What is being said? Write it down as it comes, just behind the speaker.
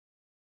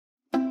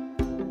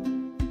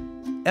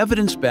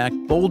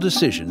evidence-backed, bold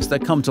decisions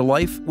that come to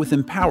life with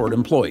empowered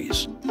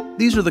employees.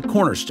 These are the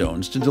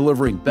cornerstones to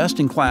delivering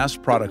best-in-class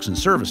products and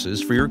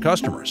services for your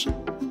customers.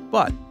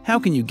 But how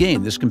can you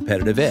gain this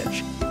competitive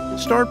edge?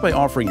 Start by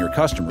offering your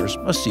customers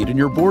a seat in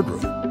your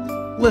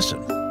boardroom. Listen,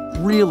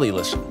 really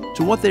listen,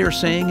 to what they are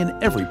saying in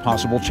every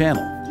possible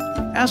channel.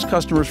 Ask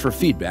customers for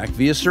feedback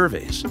via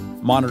surveys,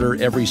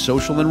 monitor every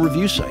social and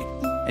review site,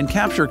 and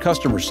capture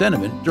customer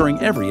sentiment during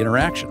every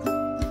interaction.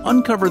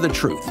 Uncover the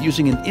truth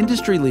using an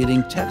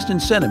industry-leading text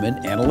and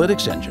sentiment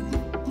analytics engine.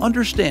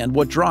 Understand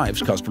what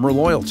drives customer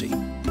loyalty.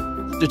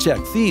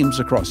 Detect themes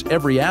across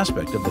every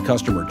aspect of the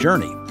customer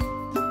journey,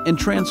 and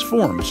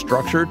transform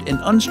structured and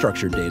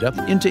unstructured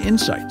data into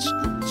insights,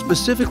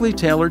 specifically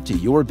tailored to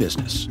your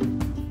business.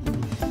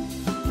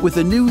 With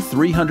a new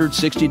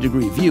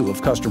 360-degree view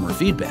of customer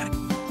feedback,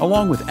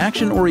 along with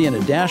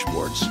action-oriented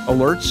dashboards,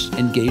 alerts,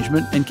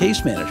 engagement, and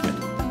case management,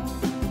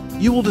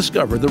 you will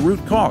discover the root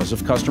cause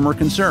of customer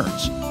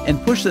concerns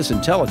and push this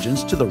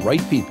intelligence to the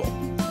right people,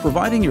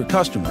 providing your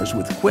customers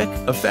with quick,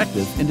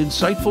 effective, and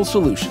insightful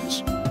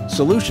solutions.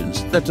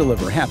 Solutions that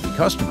deliver happy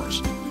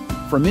customers.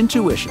 From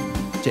intuition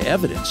to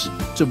evidence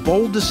to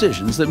bold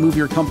decisions that move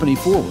your company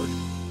forward.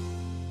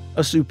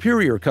 A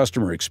superior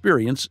customer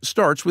experience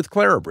starts with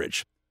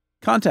Clarabridge.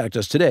 Contact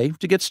us today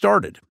to get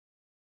started.